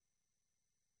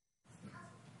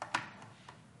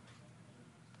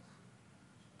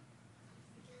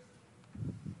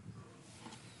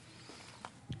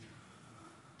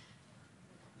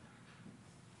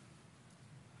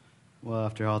Well,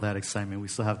 after all that excitement, we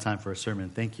still have time for a sermon.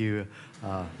 Thank you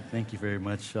very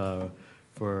much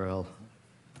for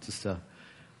just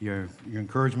your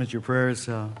encouragement, your prayers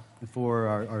for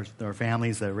our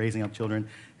families that are raising up children,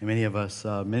 and many of us.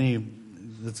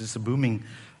 It's just a booming.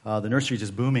 The nursery is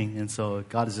just booming, and so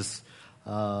God is just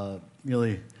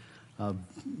really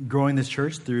growing this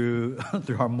church through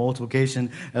our multiplication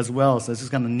as well. So it's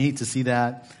just kind of neat to see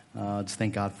that. Just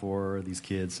thank God for these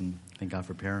kids, and thank God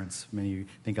for parents.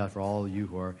 Thank God for all of you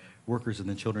who are workers in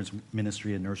the children's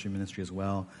ministry and nursery ministry as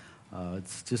well.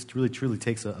 It's just really truly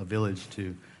takes a village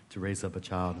to raise up a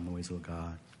child in the ways of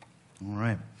God. All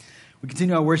right. We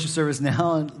continue our worship service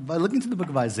now by looking to the book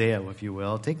of Isaiah, if you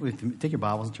will. Take your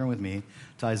Bibles and turn with me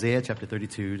to Isaiah chapter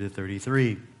 32 to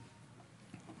 33.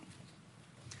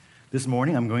 This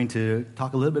morning, I'm going to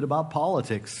talk a little bit about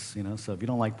politics. So if you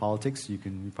don't like politics, you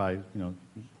can probably,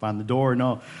 find the door.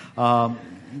 No,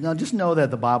 just know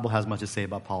that the Bible has much to say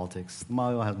about politics. The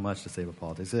Bible has much to say about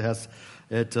politics.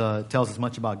 It tells us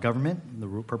much about government, the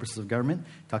purposes of government.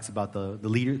 It talks about the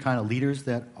kind of leaders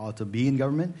that ought to be in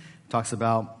government. It talks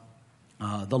about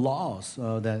the laws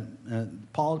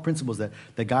principles that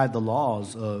guide the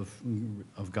laws of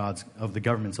the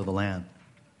governments of the land.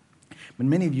 But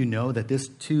many of you know that this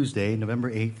Tuesday, November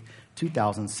 8th,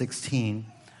 2016,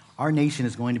 our nation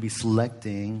is going to be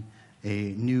selecting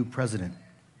a new president.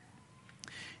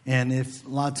 And a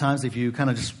lot of times, if you kind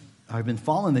of just have been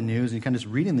following the news and you kind of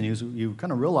just reading the news, you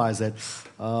kind of realize that,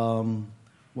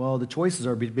 the choices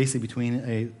are basically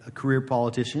between a career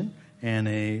politician and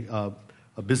a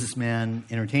businessman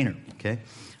entertainer. Okay,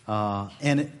 I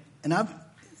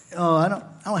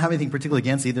don't have anything particularly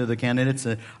against either of the candidates.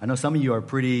 I know some of you are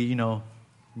pretty,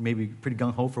 maybe pretty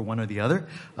gung-ho for one or the other.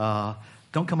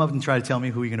 Don't come up and try to tell me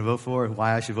who you're going to vote for or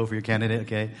why I should vote for your candidate,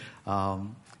 okay?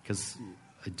 Because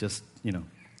I just,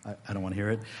 I don't want to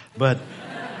hear it. But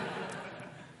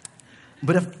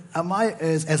if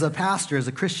as a pastor, as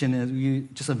a Christian, as you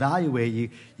just evaluate, you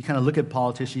kind of look at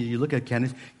politicians, you look at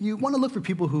candidates, you want to look for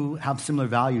people who have similar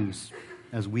values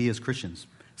as we as Christians.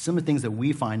 Similar things that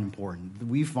we find important, that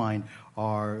we find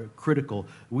are critical,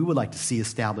 we would like to see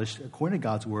established according to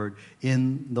God's word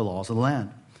in the laws of the land.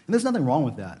 And there's nothing wrong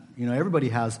with that. Everybody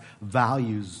has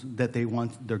values that they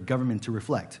want their government to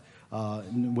reflect,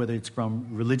 whether it's from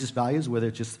religious values, whether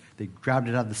it's just they grabbed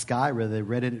it out of the sky, whether they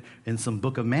read it in some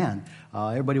book of man.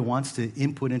 Everybody wants to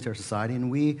input into our society, and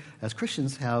we as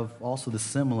Christians have also the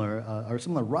similar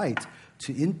right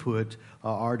to input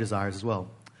our desires as well.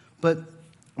 But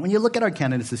when you look at our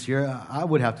candidates this year, I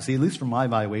would have to say, at least from my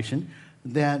evaluation,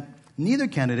 that neither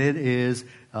candidate is,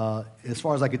 as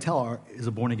far as I could tell, is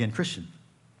a born-again Christian.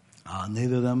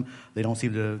 Neither of them, they don't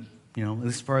seem to,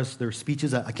 as far as their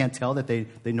speeches, I can't tell that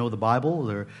they know the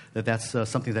Bible or that that's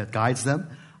something that guides them.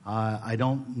 I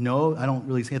don't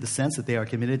really get the sense that they are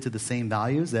committed to the same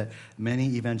values that many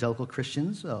evangelical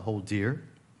Christians hold dear.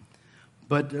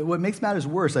 But what makes matters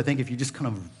worse, I think, if you just kind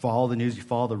of follow the news, you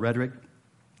follow the rhetoric,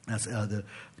 that's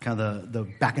the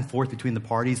back and forth between the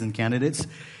parties and candidates.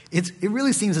 It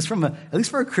really seems, at least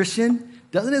for a Christian,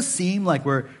 doesn't it seem like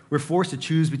we're forced to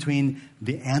choose between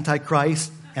the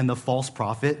Antichrist and the false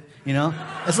prophet?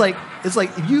 It's like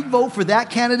if you vote for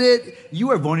that candidate,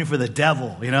 you are voting for the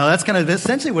devil. That's kind of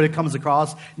essentially what it comes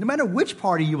across, no matter which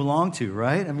party you belong to,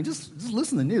 right? I mean, just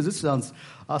listen to the news. This sounds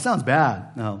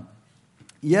bad. No.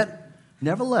 Yet,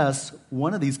 nevertheless,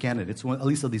 one of these candidates, at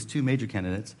least of these two major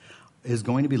candidates, is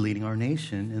going to be leading our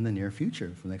nation in the near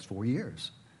future for the next 4 years.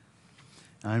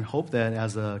 I hope that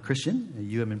as a Christian,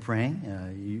 you have been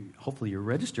praying. Hopefully you're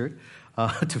registered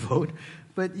to vote,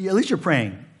 but at least you're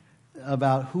praying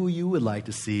about who you would like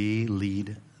to see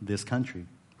lead this country.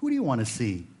 Who do you want to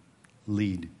see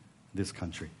lead this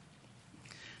country?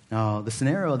 Now, the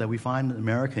scenario that we find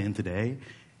America in today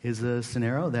is a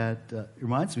scenario that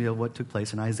reminds me of what took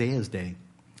place in Isaiah's day.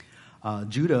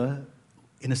 Judah,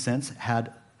 in a sense,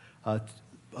 had a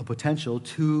potential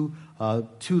two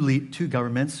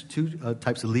governments, two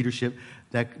types of leadership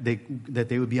that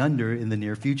they would be under in the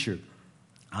near future.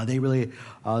 They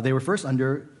were first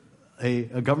under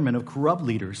a government of corrupt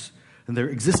leaders, and their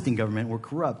existing government were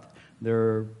corrupt.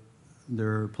 Their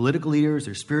political leaders,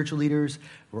 their spiritual leaders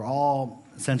were all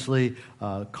essentially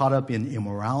caught up in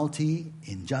immorality,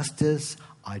 injustice,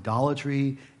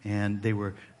 idolatry, and they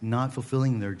were not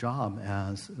fulfilling their job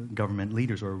as government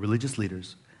leaders or religious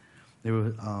leaders. They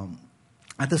were,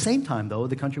 at the same time, though,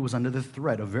 the country was under the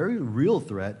threat, a very real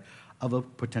threat, of a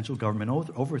potential government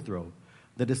overthrow.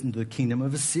 That is, the kingdom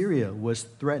of Assyria was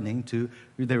threatening to.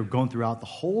 They were going throughout the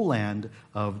whole land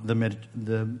of the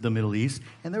Middle East,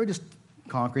 and they were just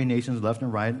conquering nations left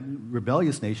and right,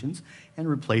 rebellious nations, and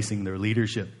replacing their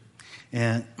leadership.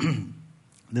 And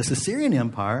this Assyrian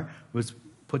Empire was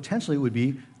potentially would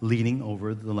be leading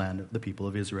over the land of the people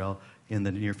of Israel in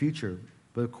the near future.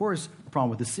 But of course, the problem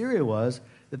with Assyria was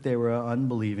that they were an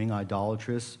unbelieving,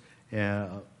 idolatrous,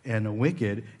 and a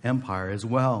wicked empire as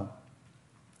well.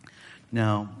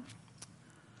 Now,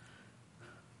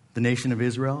 the nation of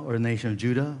Israel or the nation of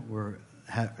Judah were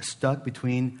stuck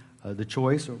between the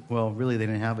choice. Well, really, they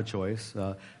didn't have a choice.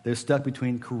 They're stuck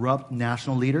between corrupt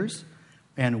national leaders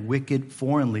and wicked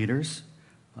foreign leaders.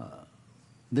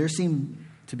 There seemed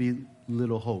to be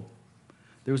little hope.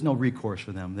 There was no recourse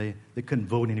for them. They couldn't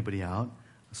vote anybody out.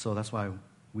 So that's why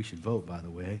we should vote, by the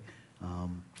way.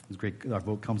 It's great. Our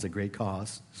vote comes at great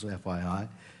cost, so FYI.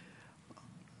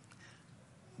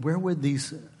 Where would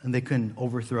these, and they couldn't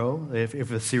overthrow,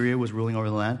 if Assyria was ruling over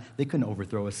the land, they couldn't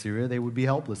overthrow Assyria. They would be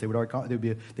helpless. They would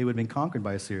have been conquered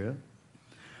by Assyria.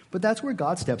 But that's where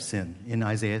God steps in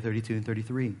Isaiah 32 and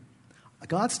 33.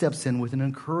 God steps in with an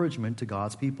encouragement to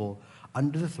God's people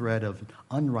under the threat of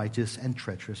unrighteous and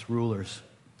treacherous rulers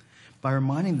by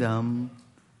reminding them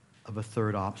of a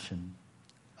third option,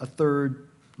 a third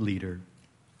leader,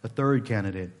 a third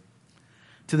candidate.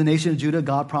 To the nation of Judah,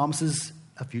 God promises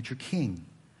a future king,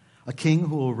 a king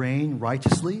who will reign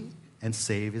righteously and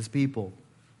save his people.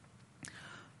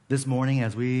 This morning,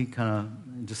 as we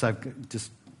I've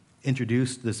just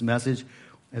introduced this message,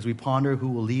 as we ponder who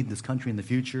will lead this country in the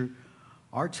future,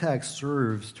 our text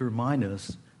serves to remind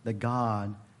us that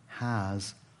God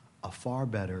has a far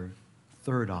better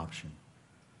third option.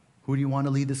 Who do you want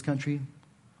to lead this country?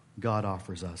 God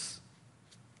offers us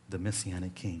the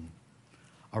Messianic King,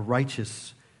 a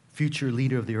righteous future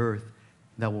leader of the earth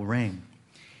that will reign.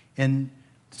 And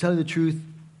to tell you the truth,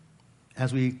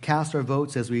 as we cast our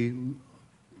votes, as we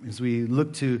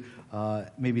look to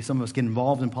maybe some of us get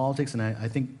involved in politics, and I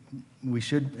think we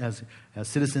should, as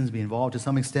citizens, be involved to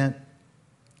some extent,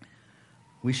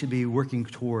 we should be working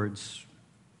towards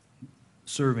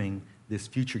serving this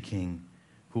future king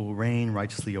who will reign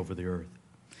righteously over the earth.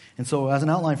 And so as an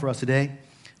outline for us today,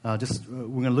 we're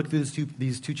going to look through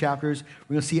these two chapters.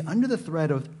 We're going to see under the threat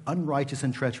of unrighteous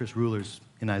and treacherous rulers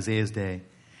in Isaiah's day,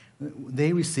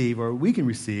 they receive, or we can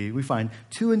receive, we find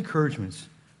two encouragements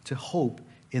to hope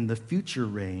in the future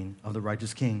reign of the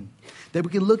righteous king. That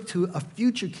we can look to a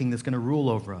future king that's going to rule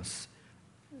over us,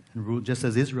 and rule just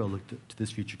as Israel looked to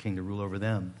this future king to rule over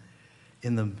them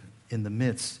in the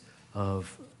midst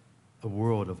of a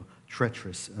world of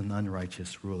treacherous and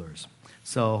unrighteous rulers.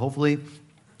 So hopefully,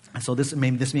 this may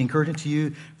be encouraging to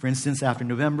you. For instance, after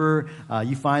November,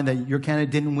 you find that your candidate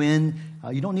didn't win.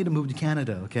 You don't need to move to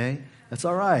Canada, okay? That's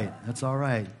all right. That's all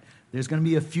right. There's going to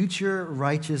be a future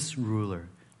righteous ruler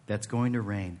that's going to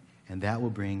reign, and that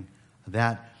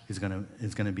is going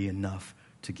to be enough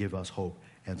to give us hope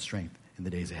and strength in the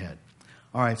days ahead.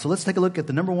 All right, so let's take a look at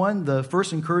the number one, the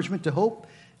first encouragement to hope.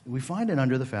 We find it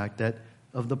under the fact that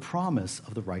of the promise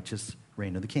of the righteous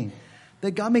reign of the king.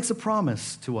 That God makes a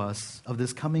promise to us of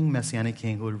this coming Messianic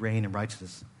king who would reign in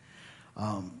righteousness.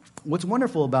 What's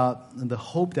wonderful about the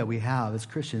hope that we have as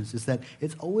Christians is that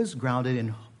it's always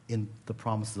grounded in the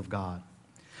promises of God.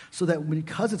 So that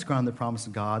because it's grounded in the promise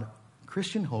of God,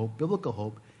 Christian hope, biblical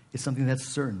hope, is something that's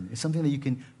certain. It's something that you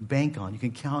can bank on, you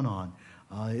can count on.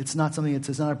 It's not something.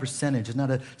 It's not a percentage.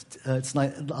 It's not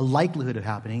a likelihood of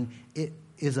happening. It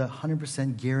is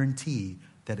 100% guarantee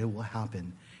that it will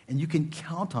happen, and you can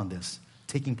count on this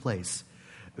taking place.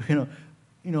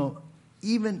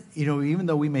 Even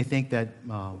though we may think that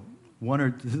one or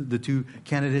the two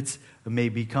candidates may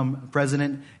become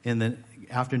president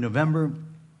after November,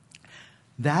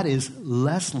 that is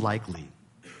less likely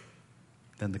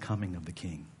than the coming of the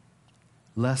king.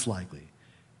 Less likely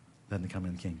than the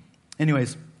coming of the king.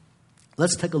 Anyways,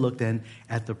 let's take a look then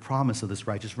at the promise of this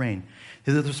righteous reign.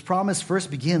 This promise first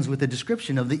begins with a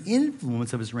description of the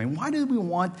influence of his reign. Why do we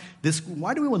want this?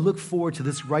 Why do we want to look forward to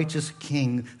this righteous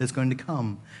king that's going to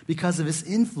come? Because of his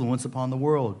influence upon the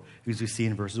world, as we see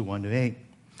in verses 1 to 8.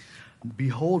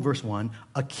 Behold, verse 1,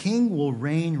 a king will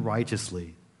reign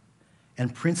righteously,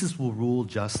 and princes will rule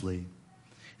justly.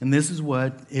 And this is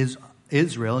what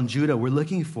Israel and Judah were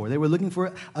looking for. They were looking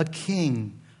for a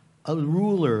king, a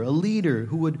ruler, a leader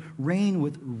who would reign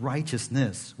with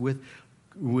righteousness, with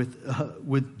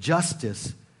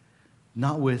justice,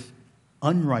 not with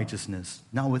unrighteousness,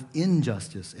 not with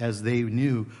injustice, as they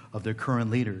knew of their current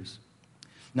leaders.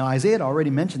 Now, Isaiah had already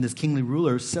mentioned this kingly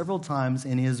ruler several times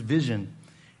in his vision.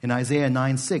 In Isaiah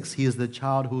 9:6, he is the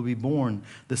child who will be born,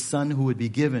 the son who would be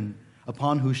given,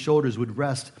 upon whose shoulders would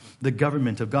rest the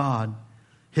government of God.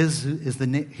 His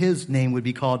name would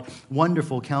be called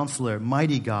Wonderful Counselor,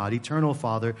 Mighty God, Eternal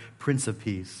Father, Prince of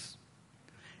Peace.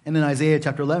 And in Isaiah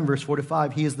chapter 11, verse 4 to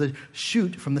 5, he is the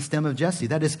shoot from the stem of Jesse.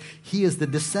 That is, he is the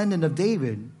descendant of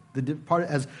David,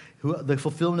 the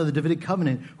fulfillment of the Davidic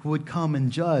covenant, who would come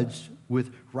and judge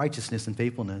with righteousness and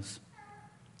faithfulness.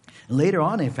 And later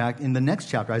on, in fact, in the next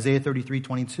chapter, Isaiah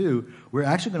 33:22, we're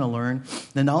actually going to learn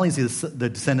that not only is he the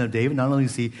descendant of David, not only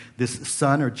is he this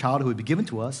son or child who would be given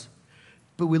to us,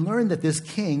 but we learn that this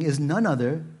king is none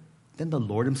other than the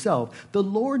Lord himself. The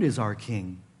Lord is our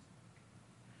king.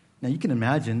 Now, you can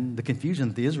imagine the confusion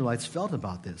that the Israelites felt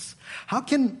about this. How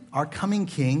can our coming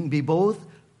king be both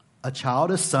a child,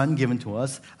 a son given to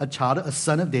us, a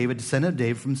son of David, descendant of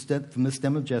David from the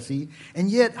stem of Jesse,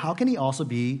 and yet how can he also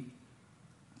be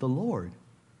the Lord?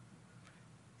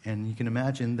 And you can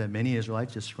imagine that many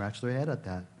Israelites just scratched their head at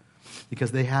that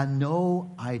because they had no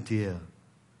idea,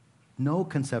 no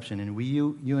conception. And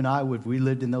you and I, if we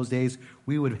lived in those days,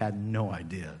 we would have had no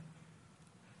idea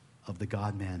of the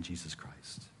God-man, Jesus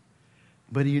Christ.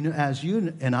 But as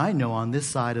you and I know on this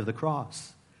side of the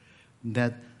cross,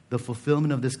 that the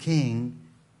fulfillment of this king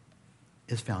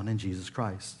is found in Jesus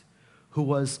Christ, who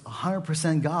was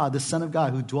 100% God, the Son of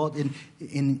God, who dwelt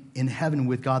in heaven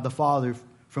with God the Father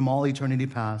from all eternity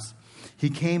past. He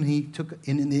came, he took,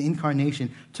 in the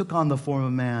incarnation, took on the form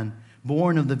of man,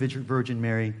 born of the Virgin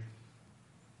Mary,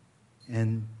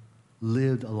 and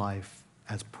lived a life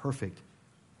as perfect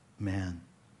man.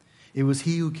 It was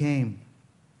he who came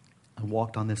and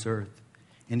walked on this earth.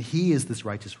 And he is this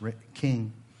righteous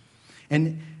king.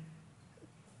 And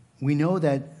we know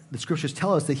that the scriptures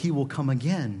tell us that he will come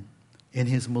again in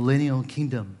his millennial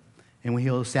kingdom. And when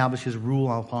he'll establish his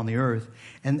rule upon the earth.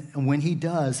 And when he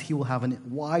does, he will have a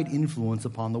wide influence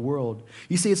upon the world.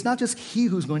 You see, it's not just he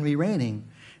who's going to be reigning.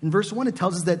 In verse 1, it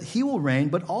tells us that he will reign,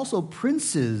 but also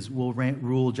princes will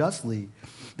rule justly.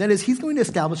 That is, he's going to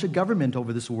establish a government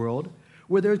over this world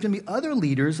where there's going to be other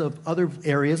leaders of other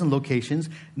areas and locations,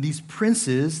 these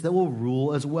princes that will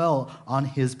rule as well on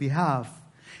his behalf.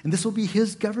 And this will be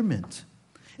his government.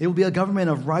 It will be a government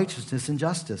of righteousness and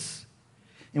justice.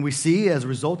 And we see as a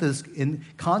result of this, in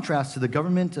contrast to the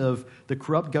government of the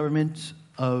corrupt government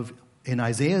of in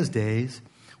Isaiah's days,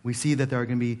 we see that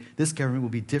this government will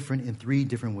be different in three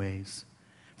different ways.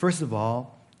 First of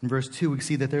all, in verse 2, we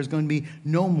see that there's going to be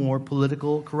no more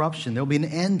political corruption. There will be an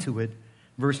end to it.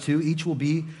 Verse 2, each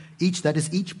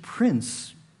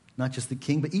prince, not just the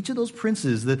king, but each of those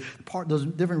princes, those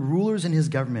different rulers in his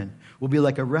government, will be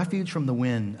like a refuge from the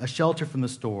wind, a shelter from the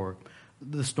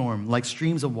storm, like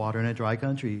streams of water in a dry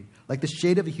country, like the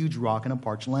shade of a huge rock in a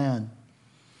parched land.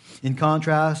 In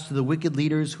contrast to the wicked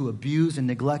leaders who abused and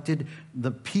neglected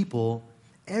the people,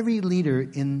 every leader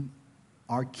in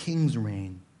our king's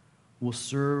reign will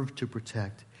serve to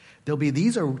protect.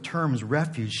 These are terms: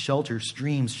 refuge, shelter,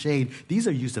 streams, shade. These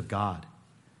are used of God,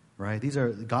 right?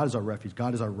 God is our refuge.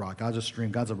 God is our rock. God is a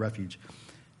stream. God's a refuge.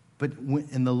 But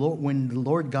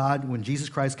when Jesus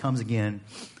Christ comes again,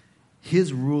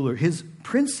 his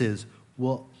princes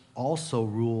will also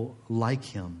rule like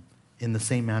him in the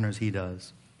same manner as he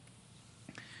does.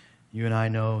 You and I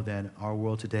know that our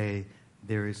world today,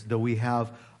 though we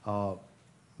have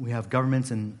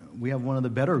governments, and we have one of the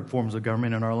better forms of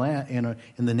government in our land,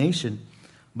 in the nation.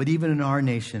 But even in our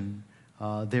nation,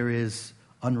 there is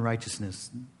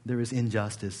unrighteousness, there is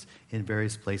injustice in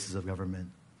various places of government.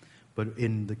 But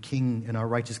in our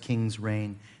righteous king's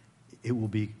reign, it will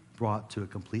be brought to a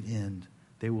complete end.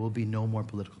 There will be no more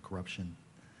political corruption.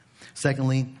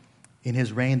 Secondly, in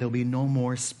his reign, there will be no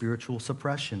more spiritual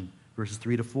suppression. Verses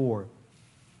 3 to 4.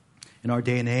 In our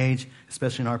day and age,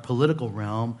 especially in our political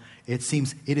realm, it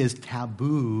seems it is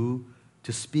taboo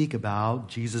to speak about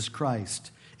Jesus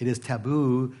Christ. It is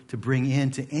taboo to bring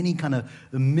into any kind of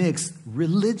mixed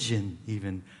religion,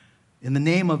 even. In the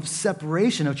name of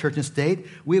separation of church and state,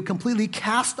 we have completely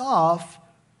cast off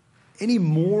any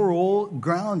moral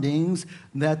groundings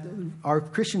that our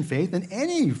Christian faith and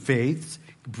any faiths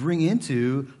bring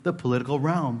into the political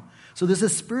realm. So there's a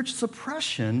spiritual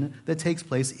suppression that takes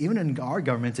place even in our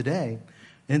government today.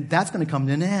 And that's going to come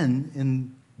to an end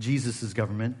in Jesus'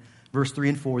 government. Verse 3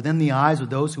 and 4, then the eyes of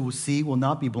those who will see will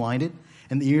not be blinded,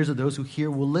 and the ears of those who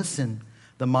hear will listen.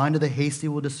 The mind of the hasty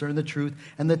will discern the truth,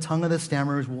 and the tongue of the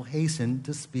stammerers will hasten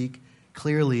to speak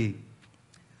clearly.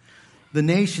 The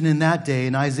nation in that day,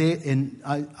 and Isaiah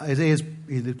is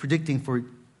predicting for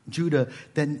Judah,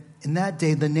 that in that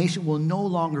day the nation will no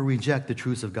longer reject the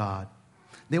truths of God.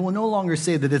 They will no longer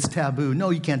say that it's taboo. No,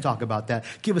 you can't talk about that.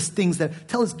 Give us things that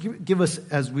give us,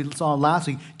 as we saw last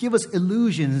week, give us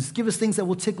illusions, give us things that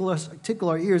will tickle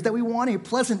our ears, that we want to hear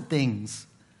pleasant things.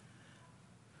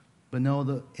 But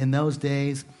no, in those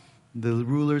days, the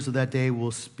rulers of that day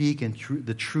will speak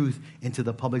the truth into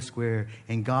the public square,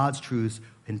 and God's truth,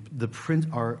 And the prince,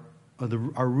 our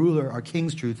ruler, our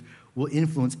king's truth, will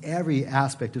influence every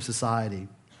aspect of society,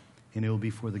 and it will be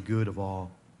for the good of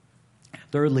all.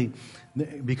 Thirdly,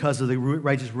 because of the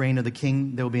righteous reign of the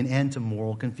king, there will be an end to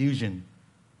moral confusion.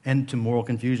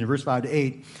 Verse 5 to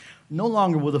 8, no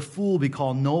longer will the fool be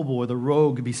called noble or the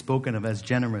rogue be spoken of as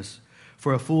generous.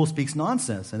 For a fool speaks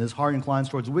nonsense, and his heart inclines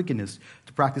towards wickedness,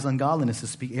 to practice ungodliness, to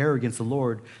speak error against the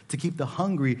Lord, to keep the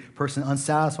hungry person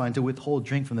unsatisfied, and to withhold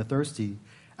drink from the thirsty.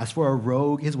 As for a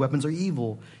rogue, his weapons are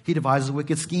evil. He devises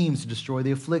wicked schemes to destroy the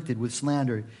afflicted with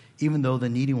slander, even though the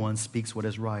needy one speaks what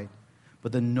is right.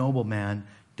 But the noble man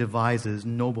devises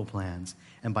noble plans,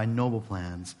 and by noble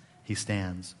plans he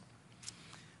stands.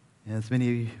 And as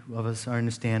many of us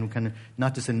understand, kind of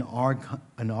not just in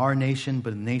our nation,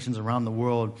 but in nations around the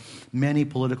world, many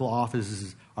political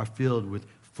offices are filled with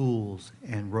fools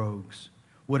and rogues.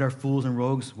 What are fools and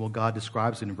rogues? Well, God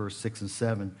describes it in verse 6 and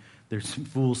 7.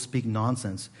 Fools speak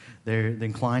nonsense. They're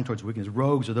inclined towards wickedness.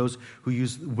 Rogues are those who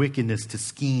use wickedness to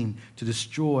scheme, to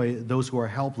destroy those who are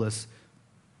helpless,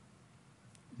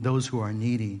 those who are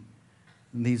needy.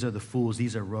 And these are the fools.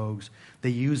 These are rogues. They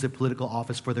use the political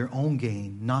office for their own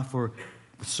gain, not for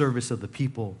the service of the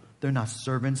people. They're not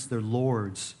servants. They're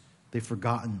lords. They've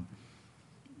forgotten.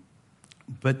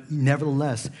 But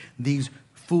nevertheless, these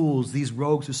fools, these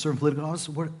rogues who serve political office,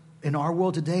 in our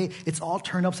world today, it's all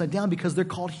turned upside down because they're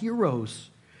called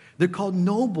heroes. They're called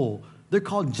noble. They're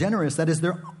called generous. That is,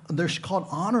 they're called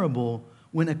honorable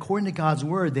when, according to God's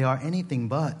word, they are anything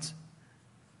but.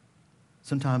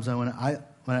 Sometimes when I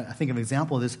think of an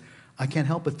example of this, I can't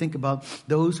help but think about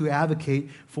those who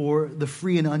advocate for the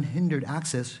free and unhindered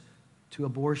access to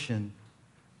abortion.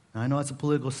 Now, I know it's a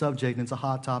political subject and it's a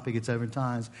hot topic at several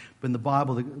times, but in the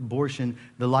Bible, the abortion,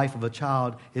 the life of a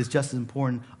child, is just as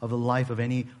important of the life of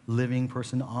any living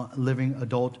person, living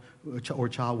adult or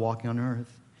child walking on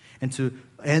earth. And to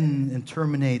end and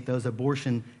terminate those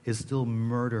abortion is still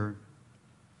murder.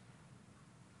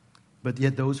 But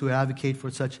yet those who advocate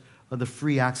for such the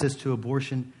free access to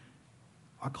abortion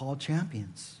are called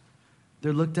champions.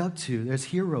 They're looked up to. There's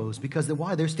heroes because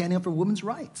why? They're standing up for women's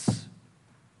rights.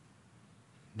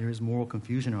 There is moral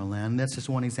confusion in our land. That's just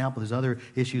one example. There's other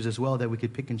issues as well that we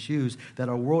could pick and choose that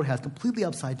our world has completely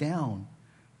upside down.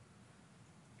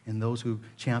 And those who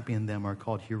champion them are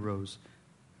called heroes,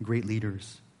 great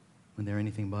leaders, when they're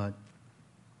anything but.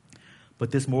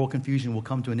 But this moral confusion will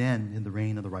come to an end in the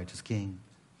reign of the righteous king.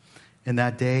 In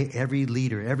that day, every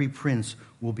leader, every prince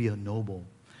will be a noble.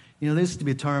 There used to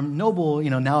be a term, noble,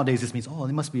 nowadays this means,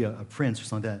 they must be a prince or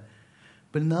something like that.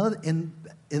 But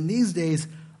in these days,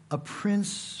 a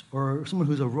prince or someone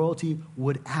who's a royalty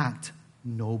would act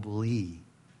nobly,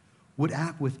 would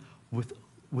act with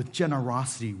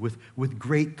generosity, with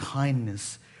great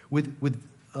kindness, with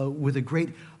a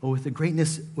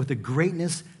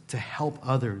greatness to help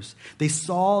others. They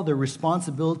saw their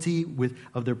responsibility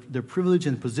of their privilege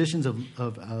and positions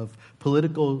of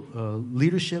political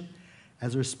leadership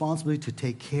as a responsibility to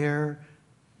take care,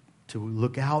 to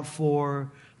look out for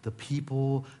the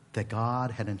people that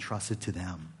God had entrusted to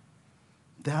them.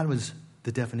 That was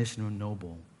the definition of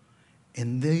noble.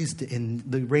 In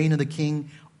the reign of the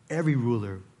king, every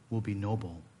ruler will be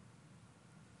noble.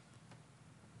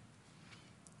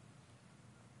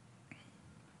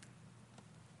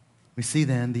 We see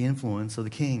then the influence of the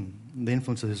king, the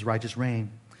influence of his righteous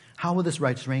reign. How will this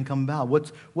righteous reign come about?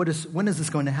 When is this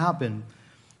going to happen?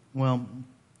 Well,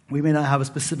 we may not have a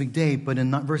specific date, but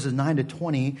in verses 9 to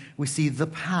 20, we see the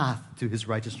path to his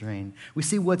righteous reign. We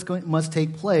see must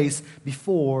take place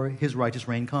before his righteous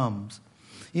reign comes.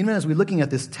 Even as we're looking at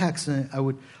this text, and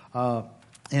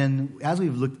as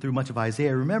we've looked through much of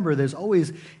Isaiah, remember there's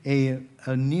always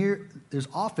there's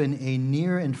often a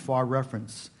near and far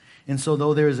reference. And so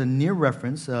though there is a near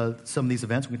reference, some of these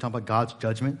events, we can talk about God's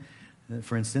judgment,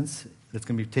 for instance, that's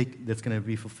going to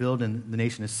be fulfilled in the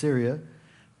nation of Syria.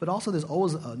 But also there's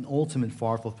always an ultimate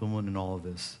far fulfillment in all of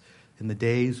this. In the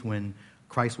days when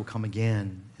Christ will come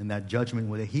again, and that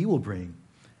judgment that he will bring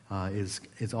is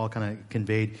all kind of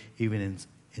conveyed even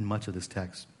in much of this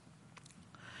text.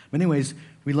 But anyways,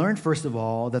 we learned first of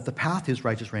all that the path to his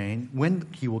righteous reign, when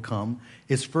he will come,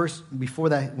 is first, before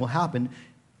that will happen,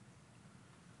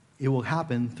 it will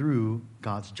happen through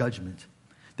God's judgment.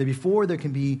 That before there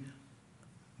can be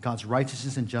God's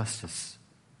righteousness and justice,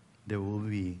 there will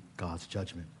be God's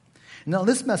judgment. Now,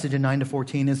 this message in 9 to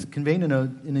 14 is conveyed in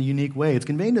a unique way. It's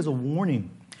conveyed as a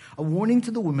warning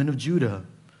to the women of Judah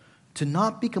to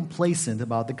not be complacent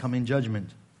about the coming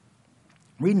judgment.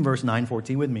 Read in verse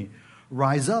 9-14 with me.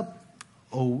 Rise up,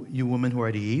 O you women who are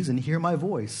at ease, and hear my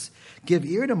voice. Give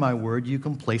ear to my word, you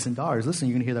complacent daughters. Listen,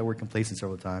 you're going to hear that word complacent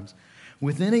several times.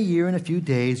 Within a year and a few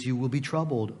days you will be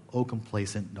troubled, O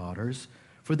complacent daughters,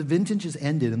 for the vintage is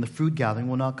ended and the fruit gathering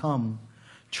will not come.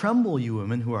 Tremble, you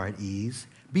women who are at ease.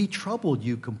 Be troubled,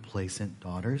 you complacent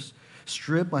daughters.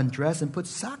 Strip, undress, and put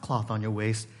sackcloth on your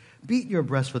waist. Beat your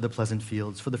breast for the pleasant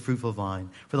fields, for the fruitful vine,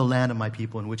 for the land of my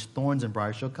people, in which thorns and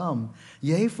briars shall come.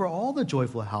 Yea, for all the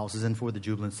joyful houses and for the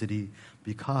jubilant city,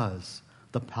 because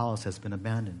the palace has been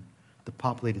abandoned, the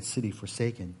populated city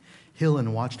forsaken. Hill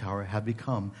and watchtower have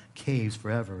become caves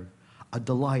forever, a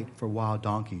delight for wild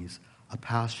donkeys, a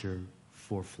pasture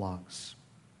for flocks.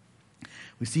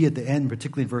 We see at the end,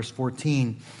 particularly in verse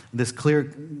 14, this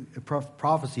clear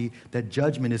prophecy that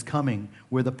judgment is coming,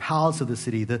 where the palace of the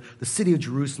city of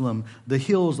Jerusalem, the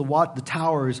hills, the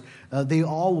towers, they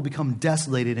all will become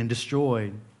desolated and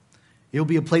destroyed. It will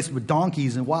be a place where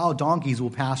donkeys and wild donkeys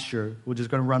will pasture, will just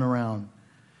going to run around.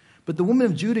 But the women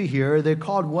of Judah here, they're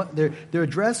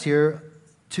addressed here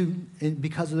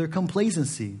because of their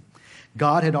complacency.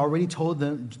 God had already told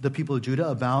the people of Judah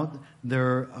about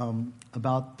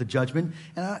the judgment,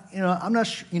 and I'm not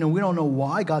sure, we don't know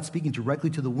why God's speaking directly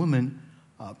to the women.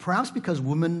 Perhaps because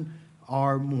women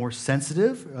are more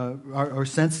sensitive,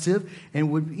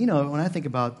 and would when I think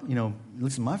about at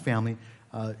least in my family,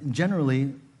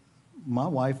 generally my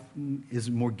wife is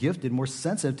more gifted, more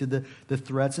sensitive to the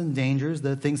threats and dangers,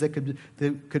 the things that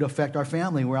could affect our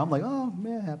family. Where I'm like, oh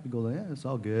man, happy go, yeah, it's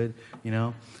all good,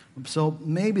 So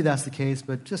maybe that's the case,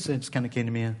 but it just kind of came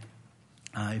to me.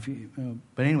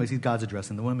 But anyways, God's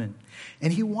addressing the women,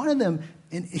 and He wanted them.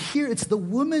 And here, it's the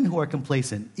women who are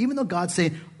complacent, even though God's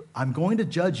saying, "I'm going to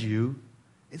judge you."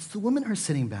 It's the women who are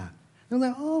sitting back. They're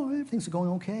like, "Oh, everything's going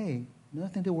okay.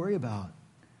 Nothing to worry about."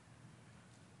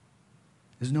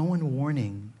 There's no one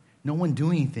warning, no one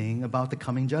doing anything about the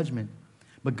coming judgment.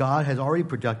 But God has already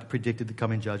predicted the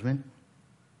coming judgment.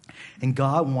 And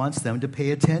God wants them to pay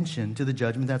attention to the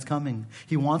judgment that's coming.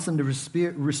 He wants them to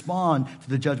respond to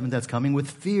the judgment that's coming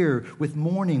with fear, with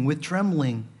mourning, with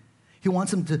trembling. He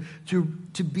wants them to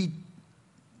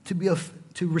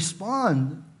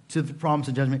respond to the promise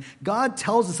of judgment. God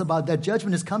tells us about that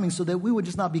judgment is coming so that we would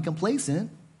just not be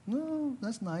complacent. No,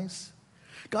 that's nice.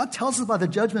 God tells us about the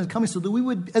judgment coming so that we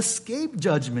would escape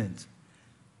judgment.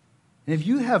 And if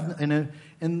you have, and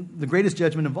the greatest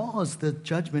judgment of all is the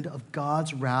judgment of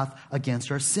God's wrath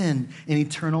against our sin, and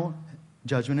eternal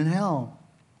judgment in hell.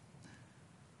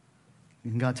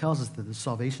 And God tells us that the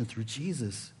salvation through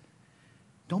Jesus.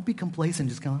 Don't be complacent,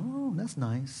 just kind of, oh, that's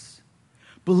nice.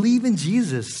 Believe in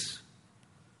Jesus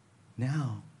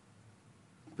now.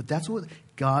 But that's what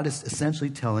God is essentially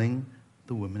telling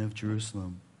the women of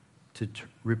Jerusalem. To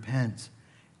repent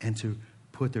and to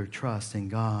put their trust in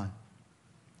God.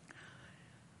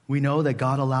 We know that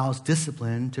God allows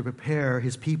discipline to prepare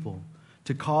His people,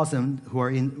 to cause them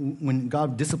when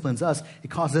God disciplines us,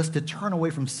 it causes us to turn away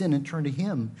from sin and turn to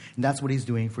Him. And that's what He's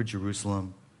doing for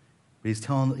Jerusalem. But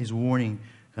He's warning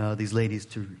these ladies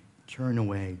to turn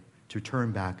away, to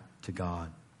turn back to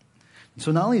God.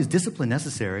 So not only is discipline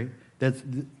necessary,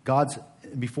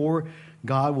 that before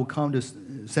God will come to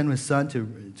send His Son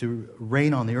to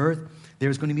reign on the earth,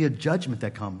 there's going to be a judgment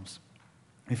that comes.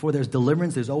 Before there's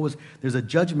deliverance, there's a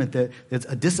judgment that's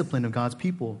a discipline of God's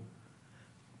people.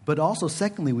 But also,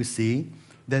 secondly, we see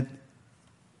that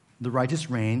the righteous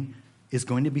reign is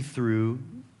going to be through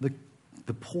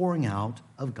the pouring out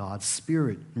of God's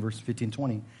Spirit in verse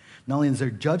 15-20. Not only is there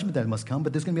judgment that must come,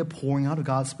 but there's going to be a pouring out of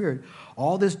God's Spirit.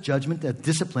 All this judgment, that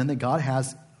discipline that God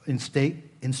has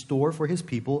in store for His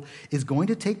people is going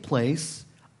to take place,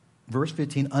 verse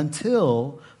 15,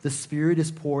 until the Spirit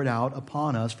is poured out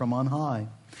upon us from on high,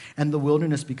 and the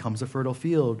wilderness becomes a fertile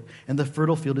field, and the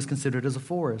fertile field is considered as a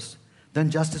forest. Then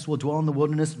justice will dwell in the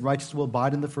wilderness, righteousness will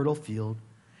abide in the fertile field,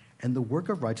 and the work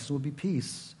of righteousness will be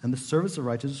peace, and the service of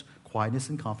righteousness, quietness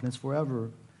and confidence forever.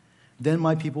 Then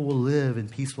my people will live in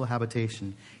peaceful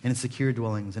habitation, and in secure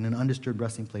dwellings, and in undisturbed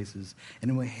resting places. And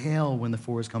it will hail when the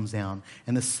forest comes down,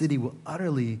 and the city will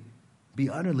be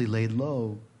utterly laid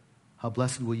low. How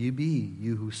blessed will you be,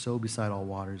 you who sow beside all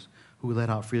waters, who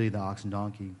let out freely the ox and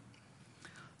donkey.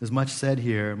 There's much said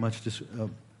here,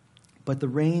 but the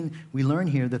reign, we learn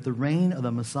here that the reign of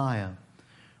the Messiah,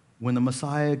 when the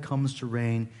Messiah comes to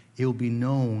reign, it will be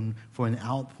known for an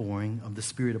outpouring of the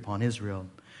Spirit upon Israel.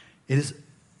 It is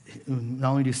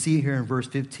not only do you see it here in verse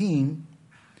 15,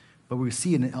 but we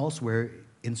see it elsewhere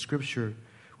in Scripture.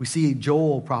 We see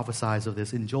Joel prophesies of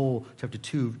this in Joel chapter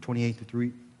 2, 28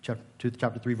 to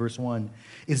chapter 3, verse 1.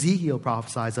 Ezekiel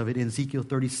prophesies of it in Ezekiel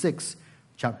 36,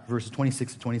 verses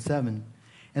 26 to 27.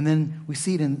 And then we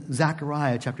see it in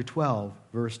Zechariah chapter 12,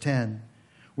 verse 10,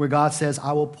 where God says,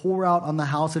 I will pour out on the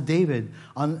house of David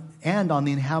and on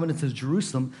the inhabitants of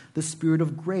Jerusalem the spirit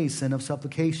of grace and of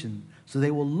supplication. So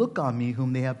they will look on me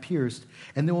whom they have pierced,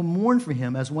 and they will mourn for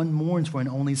him as one mourns for an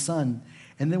only son,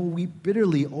 and they will weep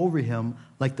bitterly over him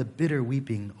like the bitter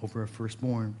weeping over a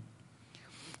firstborn.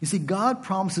 You see, God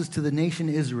promises to the nation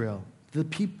Israel, to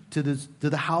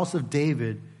the house of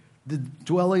David, the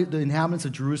inhabitants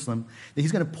of Jerusalem, that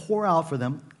he's going to pour out for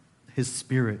them his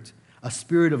spirit, a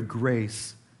spirit of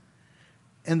grace.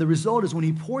 And the result is when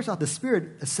he pours out the Spirit,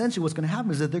 essentially what's going to happen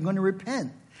is that they're going to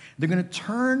repent. They're going to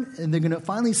turn and they're going to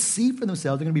finally see for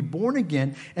themselves. They're going to be born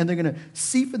again and they're going to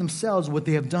see for themselves what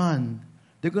they have done.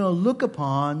 They're going to look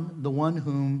upon the one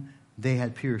whom they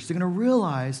had pierced. They're going to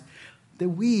realize that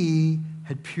we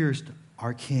had pierced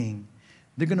our King.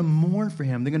 They're going to mourn for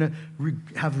him. They're going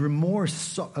to have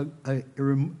remorse, a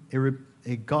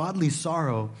godly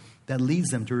sorrow that leads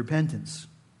them to repentance.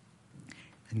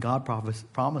 And God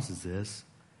promises this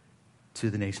to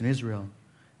the nation Israel.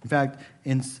 In fact,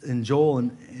 in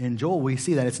Joel, we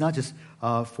see that it's not just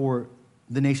for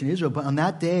the nation Israel, but on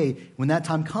that day, when that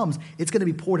time comes, it's going to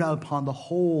be poured out upon the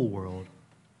whole world.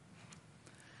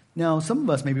 Now, some of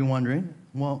us may be wondering,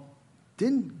 well,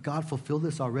 didn't God fulfill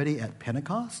this already at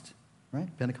Pentecost? Right?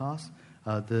 Pentecost.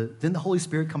 Didn't the Holy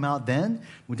Spirit come out then?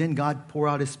 Well, didn't God pour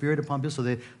out his Spirit upon people so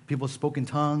that people spoke in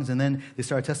tongues and then they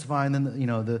started testifying and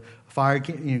then, the fire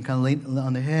came, kind of laid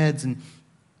on their heads? And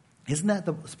isn't that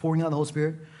the pouring out of the Holy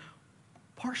Spirit?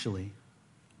 Partially.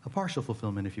 A partial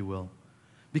fulfillment, if you will.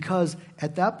 Because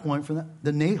at that point,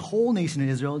 the whole nation of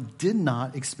Israel did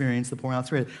not experience the pouring out of the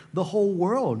Spirit. The whole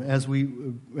world, as we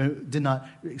did not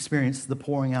experience the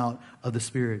pouring out of the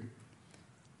Spirit.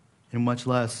 And much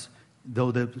less,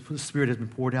 though the Spirit has been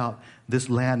poured out, this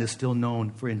land is still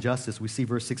known for injustice. We see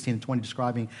verse 16 and 20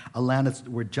 describing a land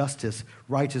where justice,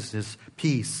 righteousness,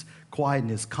 peace,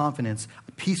 quietness, confidence,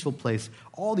 a peaceful place,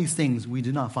 all these things we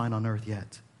do not find on earth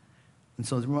yet. And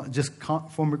so just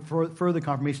further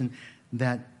confirmation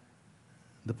that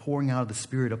the pouring out of the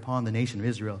Spirit upon the nation of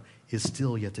Israel is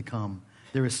still yet to come.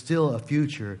 There is still a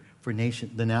future for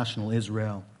the national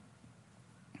Israel.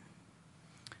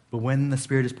 But when the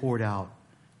Spirit is poured out,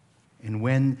 and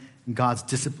when God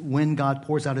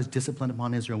pours out his discipline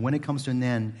upon Israel, when it comes to an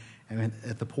end, and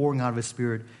at the pouring out of his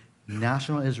Spirit,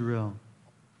 national Israel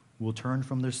will turn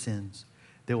from their sins.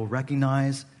 They will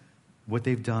recognize what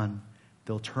they've done.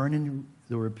 They'll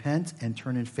repent and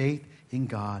turn in faith in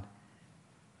God.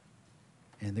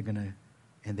 And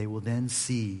they will then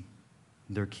see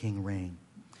their King reign.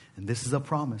 And this is a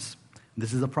promise.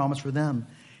 This is a promise for them.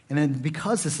 And then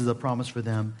because this is a promise for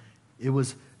them,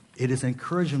 it is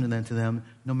encouragement to them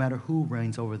no matter who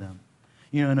reigns over them.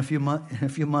 In a few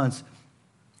months,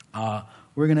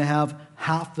 we're going to have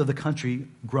half of the country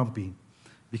grumpy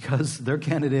because their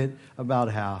candidate,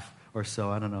 about half or so,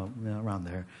 I don't know, around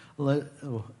there,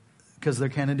 because their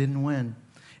candidate didn't win.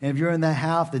 And if you're in that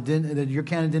half that your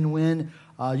candidate didn't win,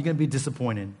 you're going to be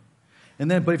disappointed.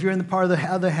 But if you're in the part of the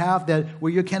other half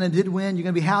where your candidate did win, you're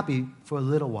going to be happy for a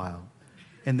little while,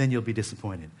 and then you'll be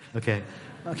disappointed. Okay.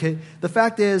 The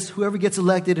fact is, whoever gets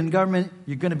elected in government,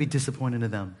 you're going to be disappointed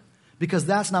in them, because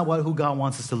that's not who God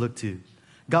wants us to look to.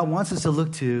 God wants us to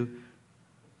look to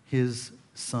his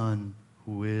Son,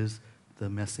 who is the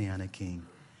Messianic King.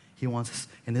 He wants us,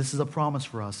 and this is a promise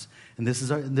for us. And this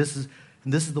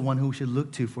is the one who we should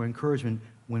look to for encouragement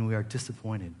when we are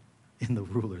disappointed in the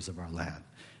rulers of our land,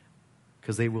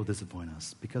 because they will disappoint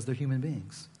us, because they're human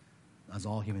beings, as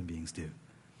all human beings do.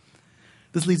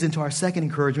 This leads into our second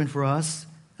encouragement for us,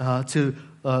 in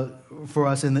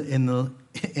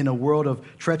a world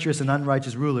of treacherous and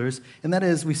unrighteous rulers, and that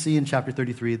is we see in chapter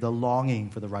 33 the longing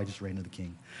for the righteous reign of the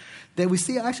King. That we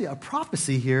see actually a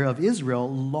prophecy here of Israel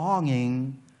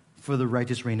longing for the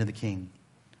righteous reign of the King.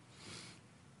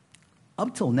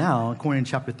 Up till now, according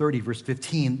to chapter 30, verse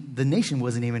 15, the nation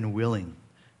wasn't even willing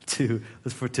to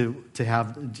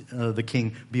have the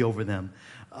king be over them.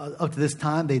 Up to this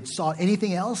time, they'd sought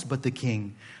anything else but the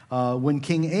king. When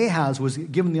King Ahaz was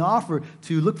given the offer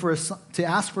to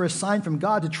ask for a sign from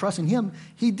God to trust in him,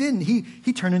 he didn't.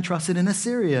 He turned and trusted in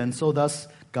Assyria, and so thus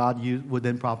God would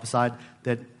then prophesy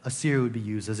that Assyria would be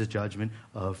used as a judgment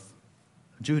of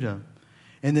Judah.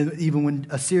 And then even when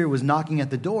Assyria was knocking at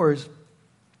the doors,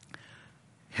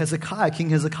 King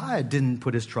Hezekiah didn't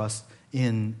put his trust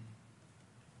in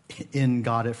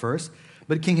God at first,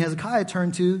 but King Hezekiah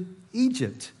turned to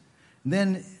Egypt. And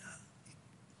then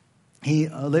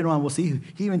later on we'll see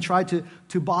he even tried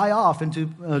to buy off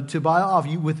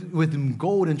with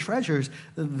gold and treasures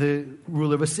the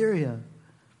ruler of Assyria.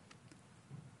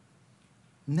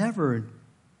 Never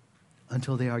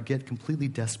until they get completely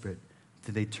desperate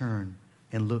do they turn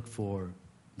and look for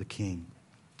the king?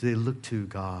 Do they look to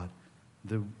God,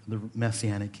 the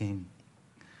Messianic king?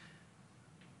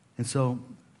 And so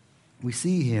we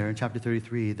see here in chapter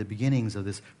 33 the beginnings of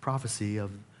this prophecy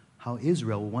of how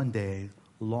Israel will one day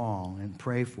long and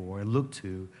pray for and look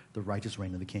to the righteous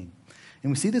reign of the king.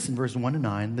 And we see this in verses 1 to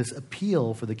 9, this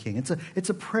appeal for the king. It's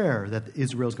a prayer that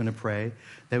Israel's going to pray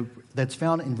that's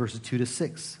found in verses 2 to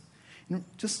 6. And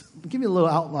just give you a little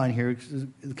outline here.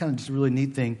 It's kind of just a really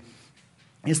neat thing.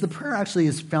 Is the prayer actually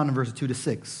is found in verses 2 to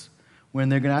 6, when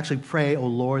they're going to actually pray, "O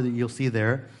Lord," that you'll see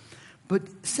there. But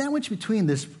sandwiched between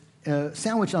this,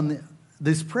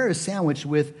 this prayer is sandwiched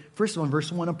with, first of all, in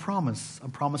verse 1, a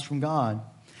promise from God.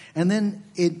 And then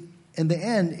in the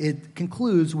end, it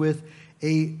concludes with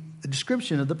a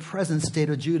description of the present state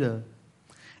of Judah.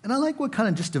 And I like what kind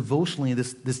of just devotionally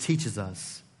this teaches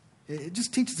us. It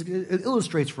just teaches, it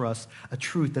illustrates for us a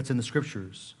truth that's in the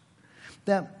Scriptures.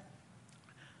 That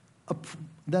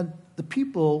the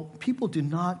people do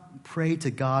not pray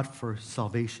to God for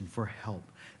salvation, for help.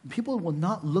 People will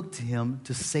not look to Him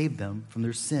to save them from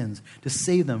their sins, to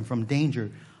save them from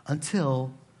danger,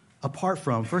 until, apart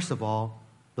from, first of all,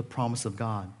 the promise of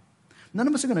God. None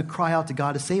of us are going to cry out to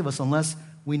God to save us unless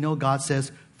we know God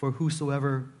says, "For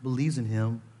whosoever believes in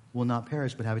Him will not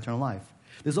perish but have eternal life."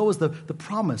 There's always the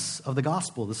promise of the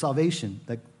gospel, the salvation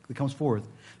that comes forth.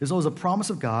 There's always a promise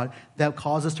of God that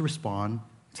causes us to respond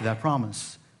to that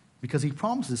promise, because He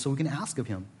promises so we can ask of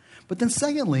Him. But then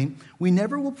secondly, we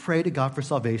never will pray to God for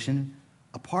salvation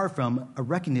apart from a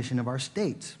recognition of our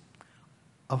state,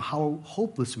 of how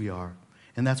hopeless we are.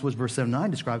 And that's what verse 7 and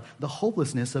 9 describe, the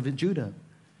hopelessness of Judah.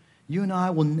 You and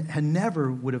I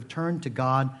never would have turned to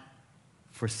God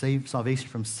for salvation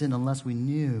from sin unless we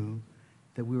knew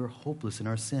that we were hopeless in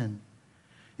our sin.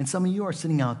 And some of you are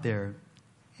sitting out there,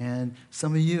 and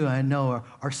some of you, I know,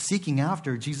 are seeking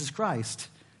after Jesus Christ.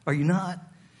 Are you not?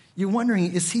 You're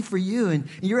wondering, is He for you? And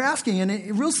you're asking,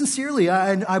 and real sincerely,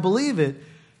 I believe it.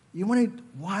 You're wondering,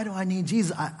 why do I need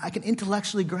Jesus? I can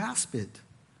intellectually grasp it.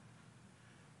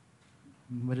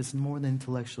 But it's more than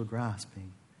intellectual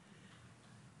grasping.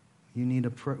 We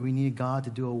need God to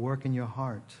do a work in your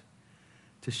heart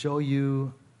to show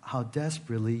you how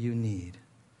desperately you need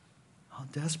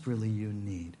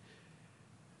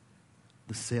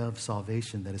the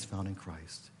salvation that is found in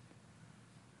Christ.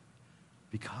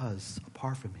 Because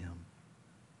apart from Him,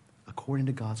 according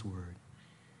to God's word,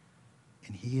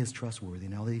 and He is trustworthy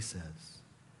in all that He says,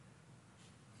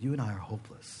 you and I are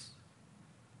hopeless.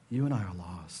 You and I are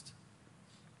lost.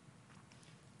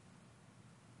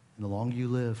 And the longer you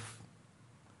live,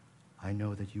 I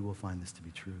know that you will find this to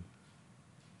be true.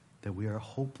 That we are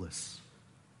hopeless.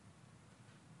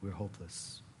 We're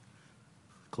hopeless.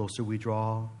 The closer we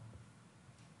draw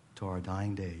to our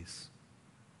dying days,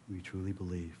 we truly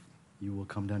believe. You will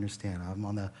come to understand. I'm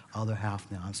on the other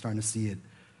half now. I'm starting to see it.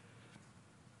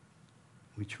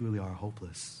 We truly are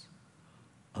hopeless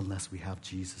unless we have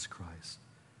Jesus Christ.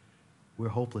 We're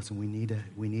hopeless and we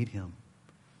need Him.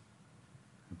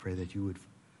 I pray that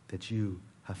you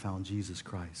have found Jesus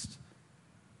Christ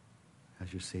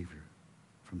as your Savior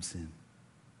from sin.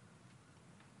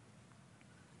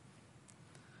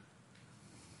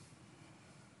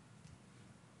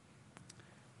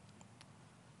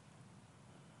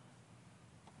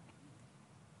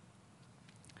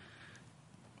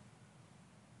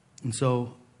 And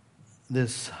so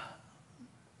this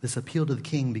appeal to the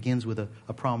king begins with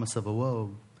a promise of a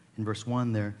woe. In verse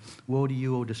 1 there, "Woe to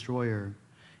you, O destroyer,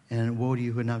 and woe to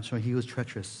you who are not destroyed, he who is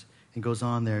treacherous." It goes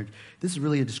on there. This is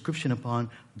really a description upon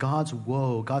God's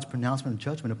woe, God's pronouncement of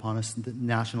judgment upon us, the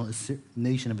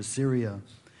nation of Assyria.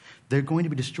 They're going to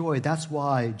be destroyed. That's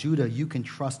why, Judah, you can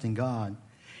trust in God.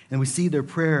 And we see their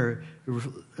prayer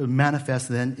manifest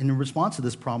then in response to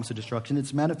this promise of destruction.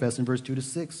 It's manifest in verse 2 to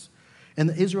 6. And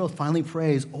Israel finally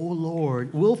prays, "O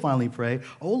Lord," will finally pray,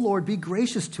 "O Lord, be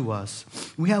gracious to us.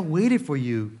 We have waited for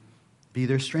you. Be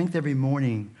their strength every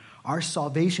morning, our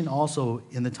salvation also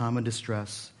in the time of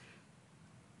distress."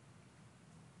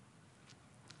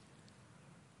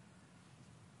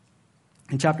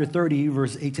 In chapter 30,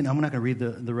 verse 18, I'm not going to read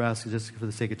the rest just for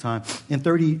the sake of time. In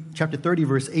chapter 30,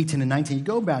 verse 18 and 19, you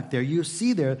go back there, you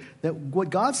see there that what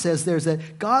God says there is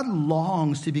that God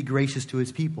longs to be gracious to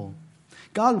His people.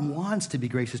 God wants to be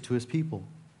gracious to His people.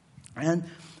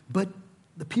 But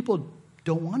the people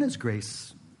don't want His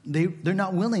grace. They're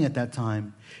not willing at that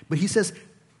time. But He says,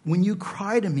 "When you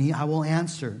cry to me, I will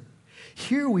answer."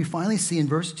 Here we finally see in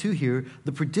verse 2 here,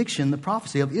 the prediction, the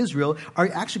prophecy of Israel are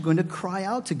actually going to cry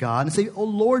out to God and say, "Oh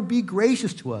Lord, be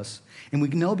gracious to us." And we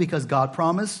know because God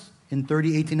promised in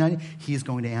 30, 18, 19, He is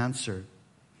going to answer.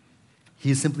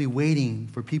 He is simply waiting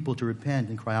for people to repent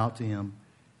and cry out to Him.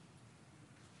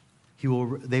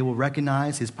 They will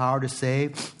recognize his power to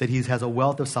save, that he has a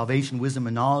wealth of salvation, wisdom,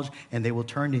 and knowledge, and they will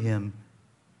turn to him.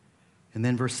 And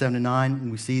then verse 7 to 9,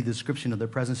 we see the description of their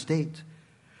present state.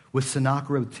 With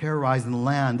Sennacherib terrorizing the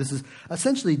land, this is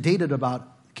essentially dated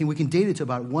we can date it to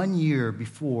about 1 year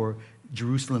before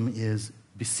Jerusalem is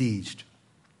besieged.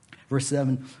 Verse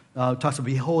 7 talks about,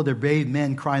 behold, their brave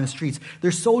men cry in the streets.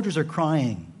 Their soldiers are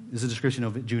crying, is a description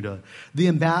of Judah. The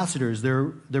ambassadors,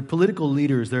 their political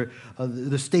leaders, their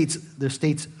states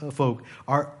folk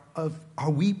are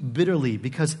weep bitterly,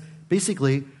 because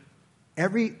basically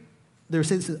they've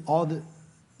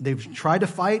tried to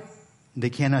fight, they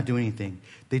cannot do anything.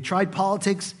 They tried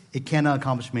politics, it cannot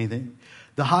accomplish anything.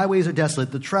 The highways are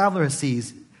desolate, the traveler has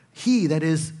ceased. He, that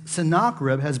is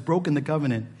Sennacherib, has broken the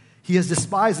covenant. He has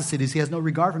despised the cities. He has no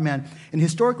regard for man. And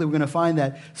historically, we're going to find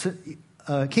that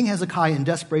King Hezekiah, in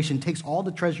desperation, takes all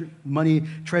the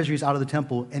treasuries out of the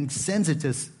temple and sends it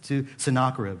to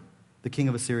Sennacherib, the king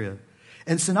of Assyria.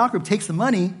 And Sennacherib takes the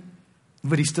money,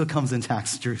 but he still comes and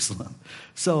attacks Jerusalem.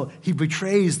 So he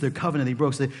betrays the covenant he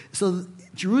broke. So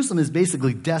Jerusalem is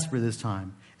basically desperate this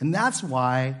time. And that's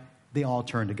why they all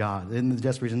turn to God in the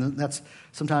desperation. That's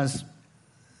sometimes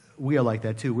we are like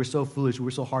that too. We're so foolish,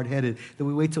 we're so hard-headed that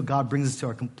we wait till God brings us to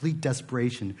our complete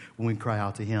desperation when we cry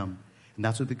out to him. And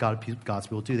that's what God's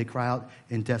people do. They cry out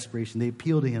in desperation. They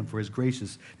appeal to him for his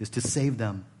graciousness to save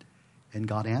them. And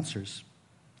God answers.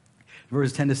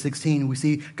 Verses 10 to 16, we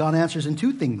see God answers in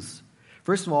two things.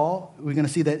 First of all, we're going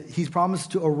to see that he's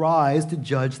promised to arise to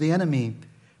judge the enemy.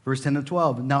 Verse 10 to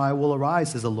 12, now I will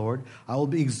arise, says the Lord. I will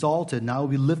be exalted, and I will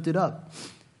be lifted up.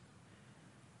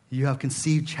 You have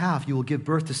conceived chaff. You will give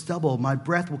birth to stubble. My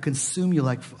breath will consume you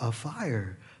like a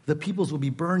fire. The peoples will be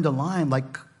burned alive like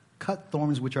cut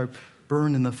thorns which are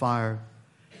burned in the fire.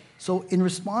 So in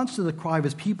response to the cry of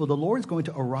his people, the Lord is going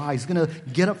to arise. He's going to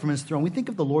get up from his throne. We think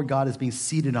of the Lord God as being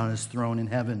seated on his throne in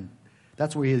heaven.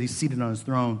 That's where he is. He's seated on his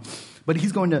throne. But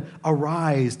he's going to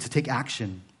arise to take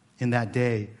action in that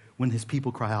day when his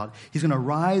people cry out. He's going to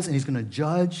arise and he's going to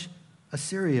judge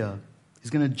Assyria. He's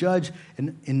going to judge,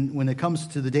 and when it comes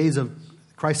to the days of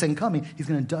Christ's second coming, he's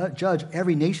going to judge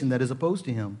every nation that is opposed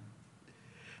to him.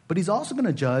 But he's also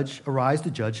going to arise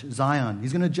to judge Zion.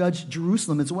 He's going to judge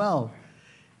Jerusalem as well.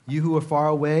 You who are far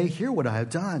away, hear what I have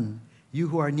done. You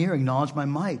who are near, acknowledge my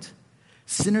might.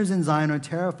 Sinners in Zion are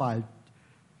terrified.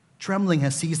 Trembling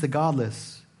has seized the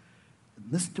godless.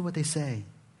 Listen to what they say.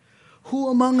 Who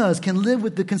among us can live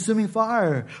with the consuming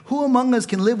fire? Who among us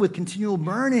can live with continual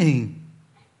burning?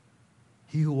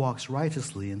 He who walks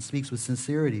righteously and speaks with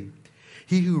sincerity.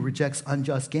 He who rejects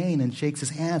unjust gain and shakes his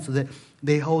hand so that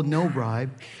they hold no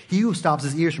bribe. He who stops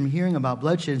his ears from hearing about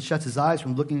bloodshed and shuts his eyes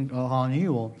from looking on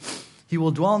evil. He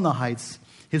will dwell in the heights.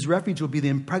 His refuge will be the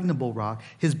impregnable rock.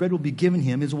 His bread will be given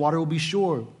him. His water will be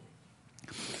sure.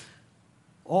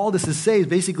 All this to say is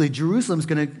basically Jerusalem is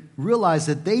going to realize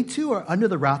that they too are under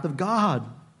the wrath of God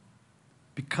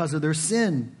because of their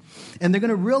sin. And they're going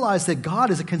to realize that God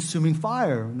is a consuming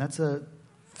fire. And that's a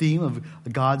theme of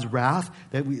God's wrath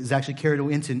that is actually carried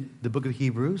into the book of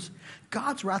Hebrews.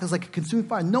 God's wrath is like a consuming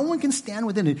fire. No one can stand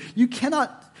within it. You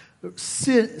cannot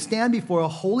stand before a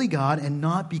holy God and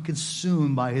not be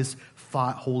consumed by his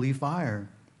holy fire.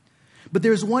 But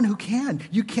there's one who can.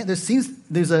 You can't.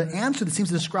 There's an answer that seems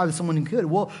to describe someone who could.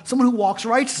 Well, someone who walks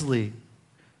righteously,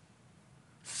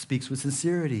 speaks with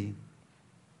sincerity.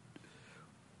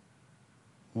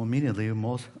 Well, immediately,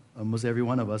 almost every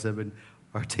one of us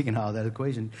are taken out of that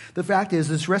equation. The fact is,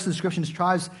 this rest of the description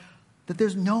describes that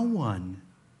there's no one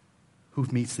who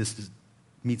meets this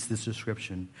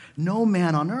description. No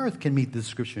man on earth can meet this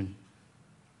description.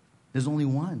 There's only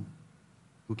one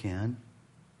who can,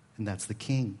 and that's the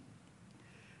King.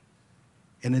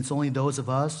 And it's only those of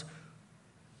us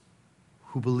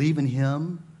who believe in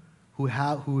him,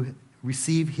 who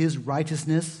receive his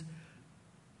righteousness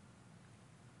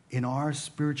in our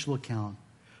spiritual account.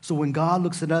 So when God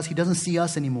looks at us, he doesn't see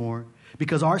us anymore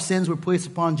because our sins were placed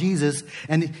upon Jesus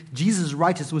and Jesus'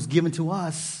 righteousness was given to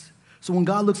us. So when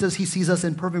God looks at us, he sees us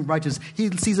in perfect righteousness. He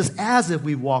sees us as if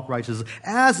we walk righteous,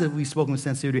 as if we've spoken with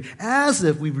sincerity, as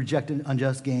if we've rejected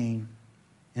unjust gain,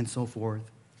 and so forth.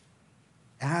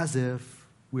 As if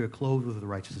we are clothed with the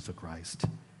righteousness of Christ.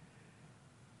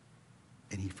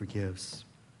 And he forgives.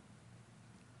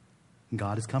 And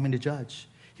God is coming to judge.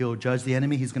 He'll judge the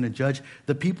enemy. He's going to judge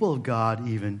the people of God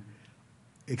even,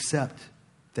 except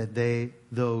that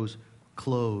those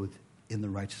clothed in the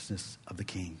righteousness of the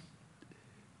King.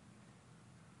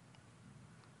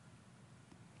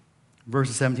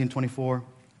 Verses 17 and 24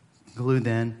 conclude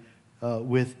then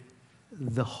with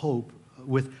hope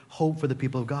for the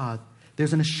people of God.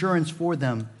 There's an assurance for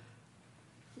them.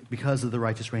 because of the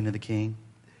righteous reign of the king.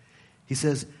 He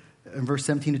says in verse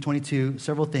 17 to 22,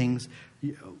 several things.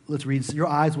 Let's read. Your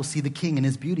eyes will see the king in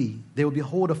his beauty. They will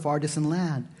behold a far distant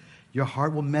land. Your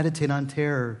heart will meditate on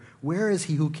terror. Where is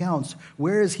he who counts?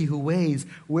 Where is he who weighs?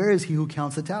 Where is he who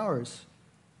counts the towers?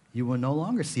 You will no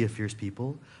longer see a fierce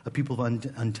people, a people of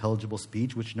unintelligible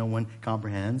speech, which no one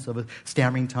comprehends, of a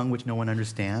stammering tongue, which no one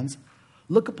understands.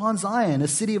 Look upon Zion, a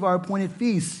city of our appointed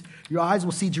feasts. Your eyes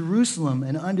will see Jerusalem,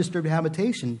 an undisturbed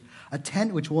habitation, a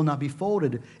tent which will not be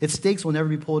folded. Its stakes will never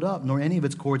be pulled up, nor any of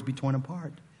its cords be torn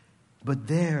apart. But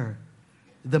there,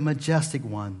 the majestic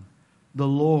one, the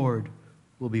Lord,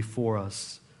 will be for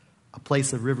us, a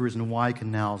place of rivers and wide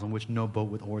canals on which no boat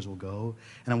with oars will go,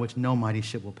 and on which no mighty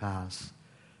ship will pass.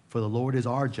 For the Lord is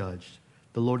our judge.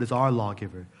 The Lord is our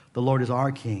lawgiver. The Lord is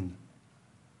our king.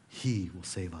 He will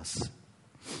save us.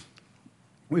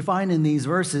 We find in these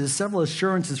verses several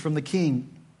assurances from the king.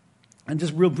 And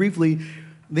just real briefly,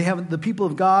 the people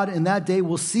of God in that day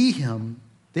will see him.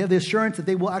 They have the assurance that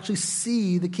they will actually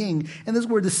see the king. And this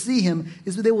word to see him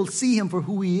is that they will see him for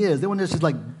who he is. They won't just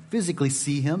physically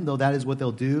see him, though that is what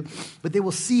they'll do. But they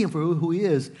will see him for who he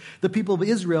is. The people of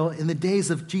Israel, in the days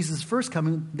of Jesus' first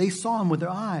coming, they saw him with their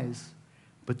eyes.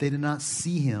 But they did not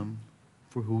see him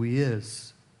for who he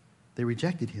is. They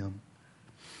rejected him.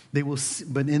 They will see,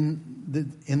 but in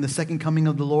the second coming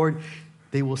of the Lord,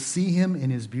 they will see him in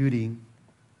his beauty.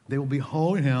 They will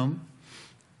behold him.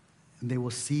 And they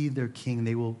will see their king.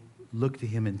 They will look to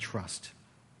him in trust.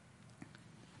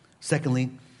 Secondly,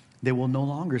 they will no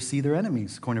longer see their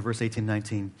enemies, according to verse 18 and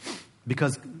 19.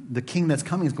 Because the king that's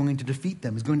coming is going to defeat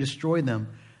them, is going to destroy them.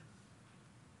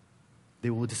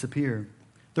 They will disappear.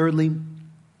 Thirdly,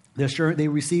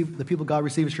 the people of God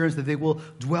receive assurance that they will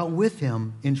dwell with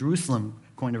him in Jerusalem,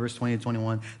 according to verse 20 and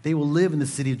 21. They will live in the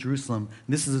city of Jerusalem.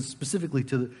 And this is specifically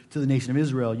to the nation of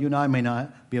Israel. You and I may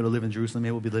not be able to live in Jerusalem.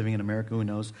 Maybe we'll be living in America, who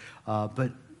knows.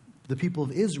 But the people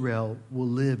of Israel will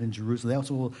live in Jerusalem. That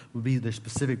also will be their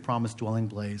specific promised dwelling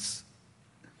place.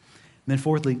 And then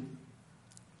fourthly,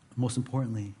 most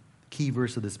importantly, key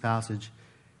verse of this passage,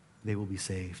 they will be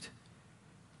saved.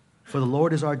 For the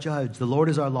Lord is our judge, the Lord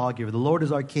is our lawgiver, the Lord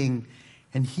is our king,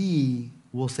 and he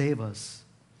will save us.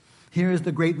 Here is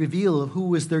the great reveal of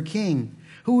who is their king.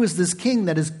 Who is this king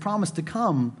that is promised to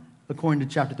come, according to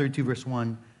chapter 32, verse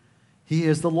 1? He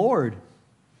is the Lord.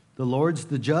 The Lord's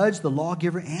the judge, the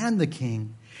lawgiver, and the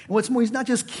king. And what's more, he's not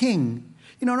just king.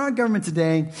 You know, in our government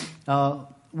today,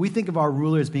 we think of our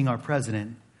ruler as being our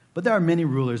president. But there are many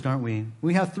rulers, aren't we?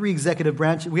 We have three executive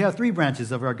branches. We have three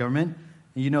branches of our government.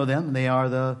 And you know them. They are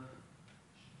the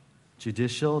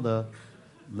judicial, the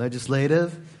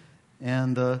legislative,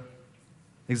 and the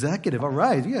executive. All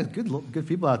right. Yeah, good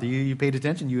people out there. You paid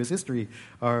attention to U.S. history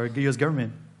or U.S.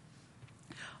 government.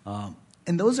 And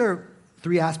those are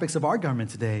three aspects of our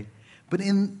government today. But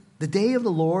in the day of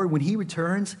the Lord, when he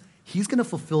returns, he's going to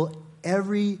fulfill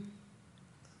every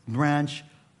branch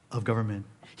of government.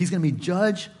 He's going to be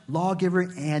judge,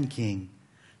 lawgiver, and king.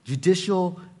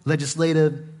 Judicial,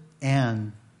 legislative,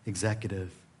 and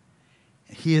executive.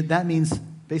 That means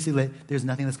basically there's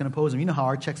nothing that's going to oppose him. You know how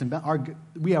our checks and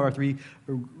we have our three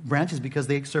branches because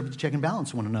they serve to check and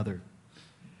balance one another.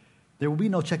 There will be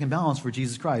no check and balance for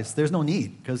Jesus Christ. There's no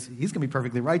need because he's going to be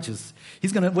perfectly righteous.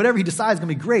 He's going to, whatever he decides is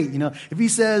going to be great. You know, if he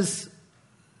says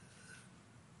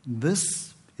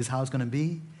this is how it's going to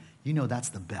be, you know that's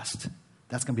the best.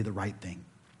 That's going to be the right thing.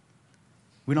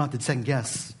 We don't have to second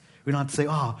guess. We don't have to say,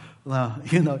 oh, well,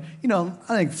 you know.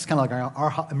 I think it's kind of like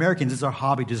our Americans. It's our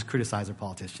hobby to just criticize our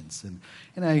politicians. And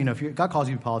if God calls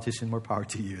you a politician, more power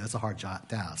to you. That's a hard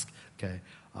task. Okay,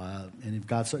 and if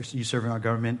God starts you serving our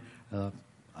government,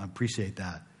 I appreciate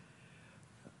that.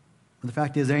 But the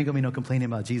fact is, there ain't going to be no complaining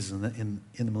about Jesus in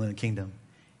the millennial kingdom.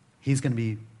 He's going to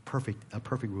be a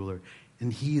perfect ruler,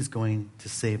 and he is going to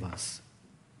save us.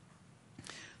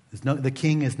 The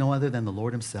king is no other than the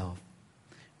Lord himself.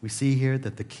 We see here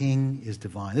that the king is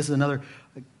divine. This is another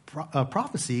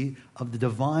prophecy of the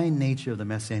divine nature of the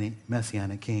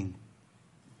messianic king.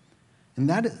 And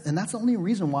that's the only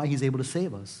reason why he's able to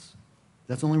save us.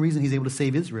 That's the only reason he's able to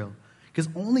save Israel. Because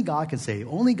only God can save.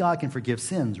 Only God can forgive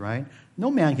sins, right?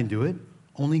 No man can do it.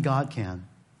 Only God can.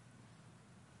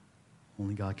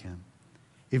 Only God can.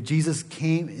 If Jesus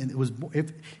came and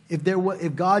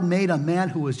if God made a man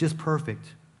who was just perfect,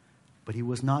 but he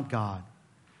was not God,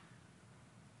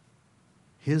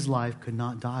 his life could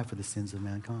not die for the sins of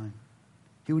mankind.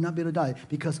 He would not be able to die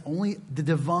because only a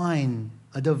divine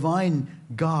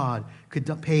God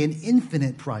could pay an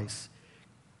infinite price.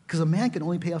 Because a man can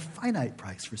only pay a finite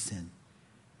price for sin.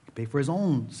 He could pay for his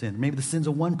own sin, maybe the sins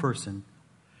of one person.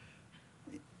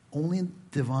 only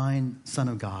divine Son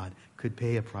of God could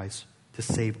pay a price to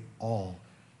save all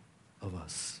of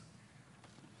us.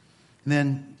 And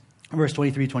then verse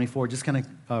 23, 24, just kind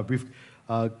of brief,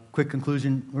 quick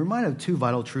conclusion. We're reminded of two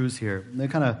vital truths here.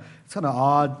 It's kind of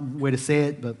odd way to say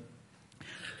it, but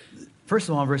first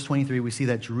of all, in verse 23, we see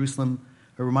that we're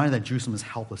reminded that Jerusalem is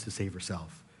helpless to save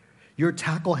herself. Your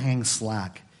tackle hangs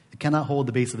slack. It cannot hold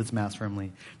the base of its mast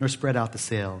firmly, nor spread out the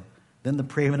sail. Then the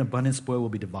prey of an abundant spoil will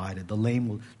be divided. The lame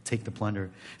will take the plunder.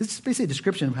 It's basically a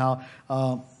description of how,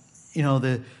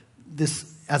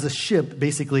 this as a ship,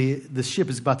 basically, the ship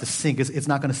is about to sink. It's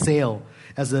not going to sail.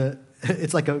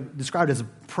 It's described as a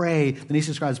prey. The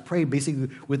nation describes prey basically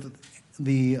with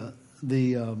the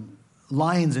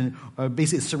lions and are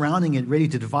basically surrounding it, ready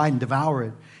to divide and devour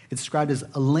it. It's described as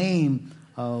a lame,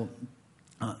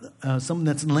 someone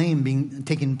that's lame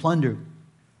taking plunder.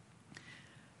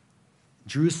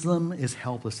 Jerusalem is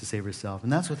helpless to save herself.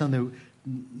 And that's what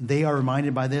they are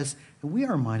reminded by this. And we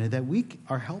are reminded that we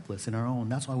are helpless in our own.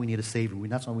 That's why we need a Savior.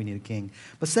 That's why we need a King.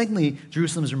 But secondly,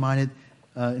 Jerusalem is reminded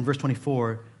in verse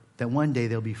 24 that one day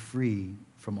they'll be free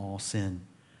from all sin.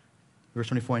 Verse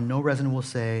 24, and no resident will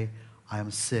say, I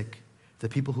am sick. The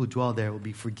people who dwell there will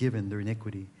be forgiven their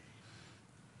iniquity.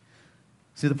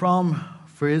 See, the problem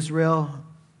for Israel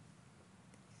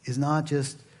is not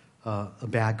just a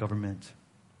bad government.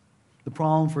 The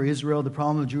problem for Israel, the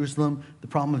problem of Jerusalem, the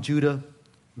problem of Judah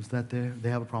was that they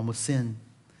have a problem with sin.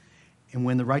 And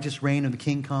when the righteous reign of the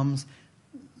king comes,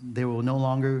 there will no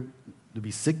longer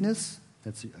be sickness.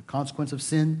 That's a consequence of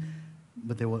sin.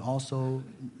 But they will also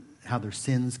have their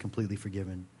sins completely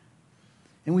forgiven.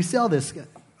 And we saw this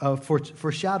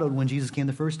foreshadowed when Jesus came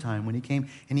the first time, when he came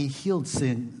and he healed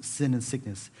sin and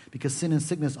sickness. Because sin and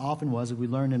sickness often was, as we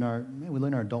learned in our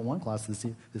Adult 1 class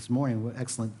this morning,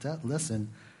 excellent lesson,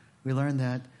 we learned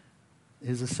that it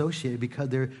is associated because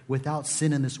without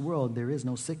sin in this world, there is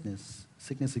no sickness.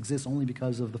 Sickness exists only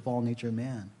because of the fallen nature of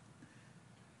man.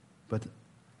 But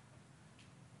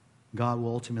God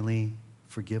will ultimately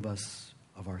forgive us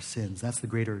of our sins. That's the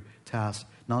greater task.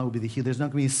 Not only will be the healed. There's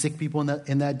not going to be sick people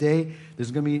in that day. There's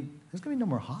going to be no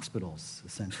more hospitals,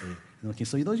 essentially. Okay,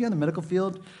 so those of you in the medical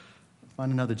field,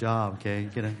 find another job. Okay,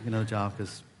 get another job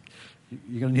because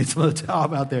you're going to need some other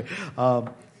job out there.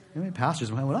 Many pastors,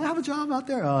 would I have a job out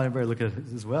there? Oh, I better look at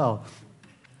it as well.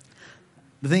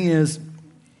 The thing is,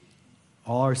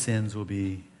 all our sins will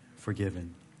be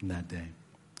forgiven in that day.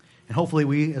 And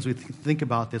hopefully as we think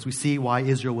about this, we see why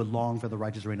Israel would long for the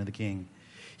righteous reign of the king.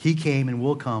 He came and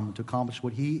will come to accomplish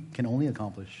what he can only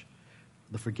accomplish,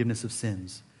 the forgiveness of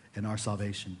sins and our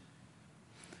salvation.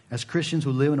 As Christians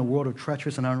who live in a world of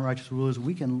treacherous and unrighteous rulers,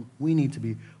 we can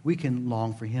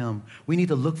long for him. We need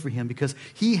to look for him because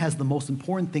he has the most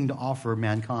important thing to offer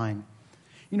mankind.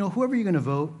 Whoever you're going to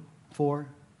vote for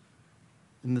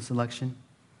in this election,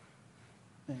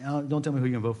 don't tell me who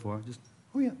you're going to vote for.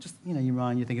 Your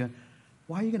mind, you're thinking,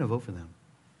 why are you going to vote for them?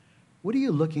 What are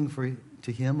you looking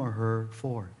to him or her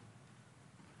for?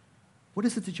 What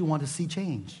is it that you want to see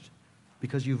changed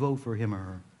because you vote for him or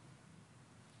her?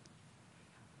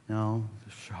 No,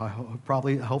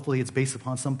 hopefully it's based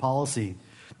upon some policy,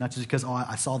 not just because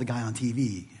I saw the guy on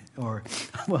TV, or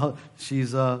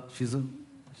she's a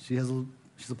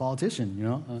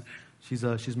politician,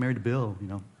 she's married to Bill,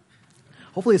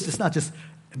 Hopefully it's just not just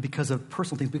because of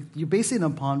personal things, but you're basing it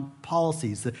upon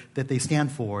policies that they stand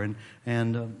for,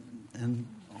 and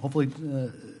hopefully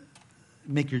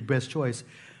make your best choice.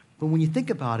 But when you think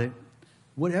about it,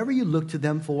 whatever you look to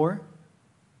them for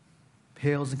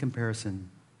pales in comparison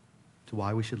to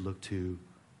why we should look to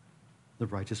the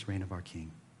righteous reign of our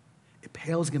King. It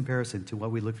pales in comparison to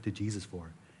what we look to Jesus for.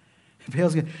 It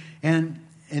pales, and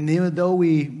even though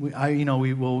we're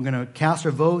going to cast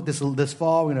our vote this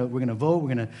fall, we're going to vote,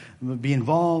 we're going to be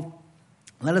involved.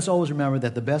 Let us always remember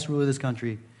that the best ruler of this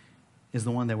country is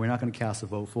the one that we're not going to cast a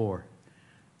vote for,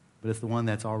 but it's the one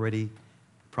that's already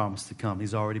promised to come.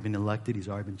 He's already been elected. He's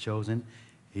already been chosen.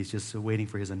 He's just waiting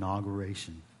for his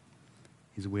inauguration.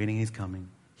 He's waiting. He's coming.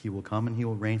 He will come and he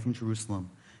will reign from Jerusalem.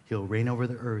 He'll reign over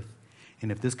the earth.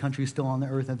 And if this country is still on the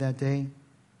earth at that day,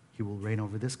 he will reign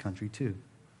over this country too.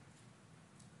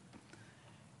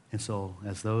 And so,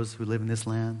 as those who live in this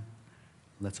land,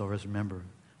 let's always remember,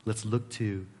 let's look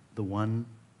to the one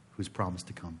who's promised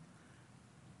to come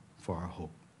for our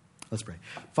hope. Let's pray.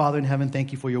 Father in heaven,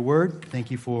 thank you for your word. Thank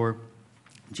you for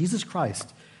Jesus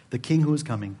Christ, the King who is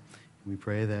coming. We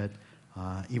pray that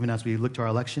even as we look to our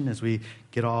election, as we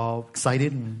get all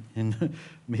excited and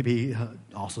maybe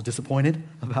also disappointed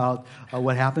about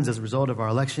what happens as a result of our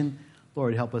election,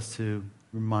 Lord, help us to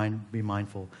be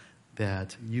mindful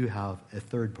that you have a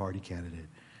third-party candidate,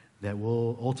 that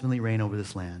will ultimately reign over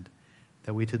this land,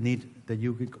 that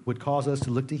you would cause us to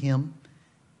look to him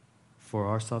for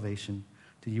our salvation,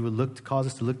 that you would cause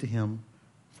us to look to him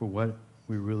for what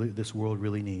this world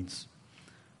really needs,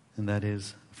 and that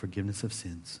is forgiveness of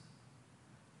sins.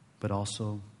 But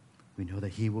also, we know that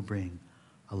he will bring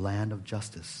a land of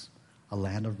justice, a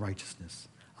land of righteousness,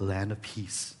 a land of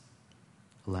peace,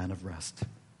 a land of rest.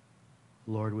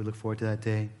 Lord, we look forward to that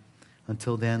day.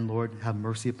 Until then, Lord, have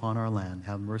mercy upon our land.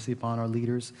 Have mercy upon our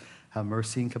leaders. Have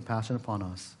mercy and compassion upon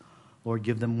us. Lord,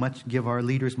 give our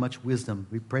leaders much wisdom.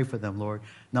 We pray for them, Lord,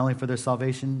 not only for their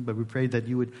salvation, but we pray that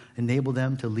you would enable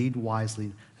them to lead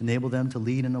wisely, enable them to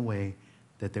lead in a way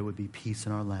that there would be peace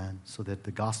in our land, so that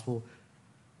the gospel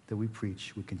that we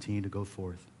preach would continue to go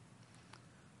forth.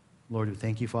 Lord, we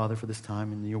thank you, Father, for this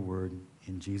time in your word.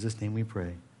 In Jesus' name we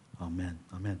pray. Amen.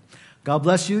 Amen. God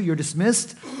bless you. You're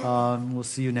dismissed. We'll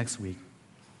see you next week.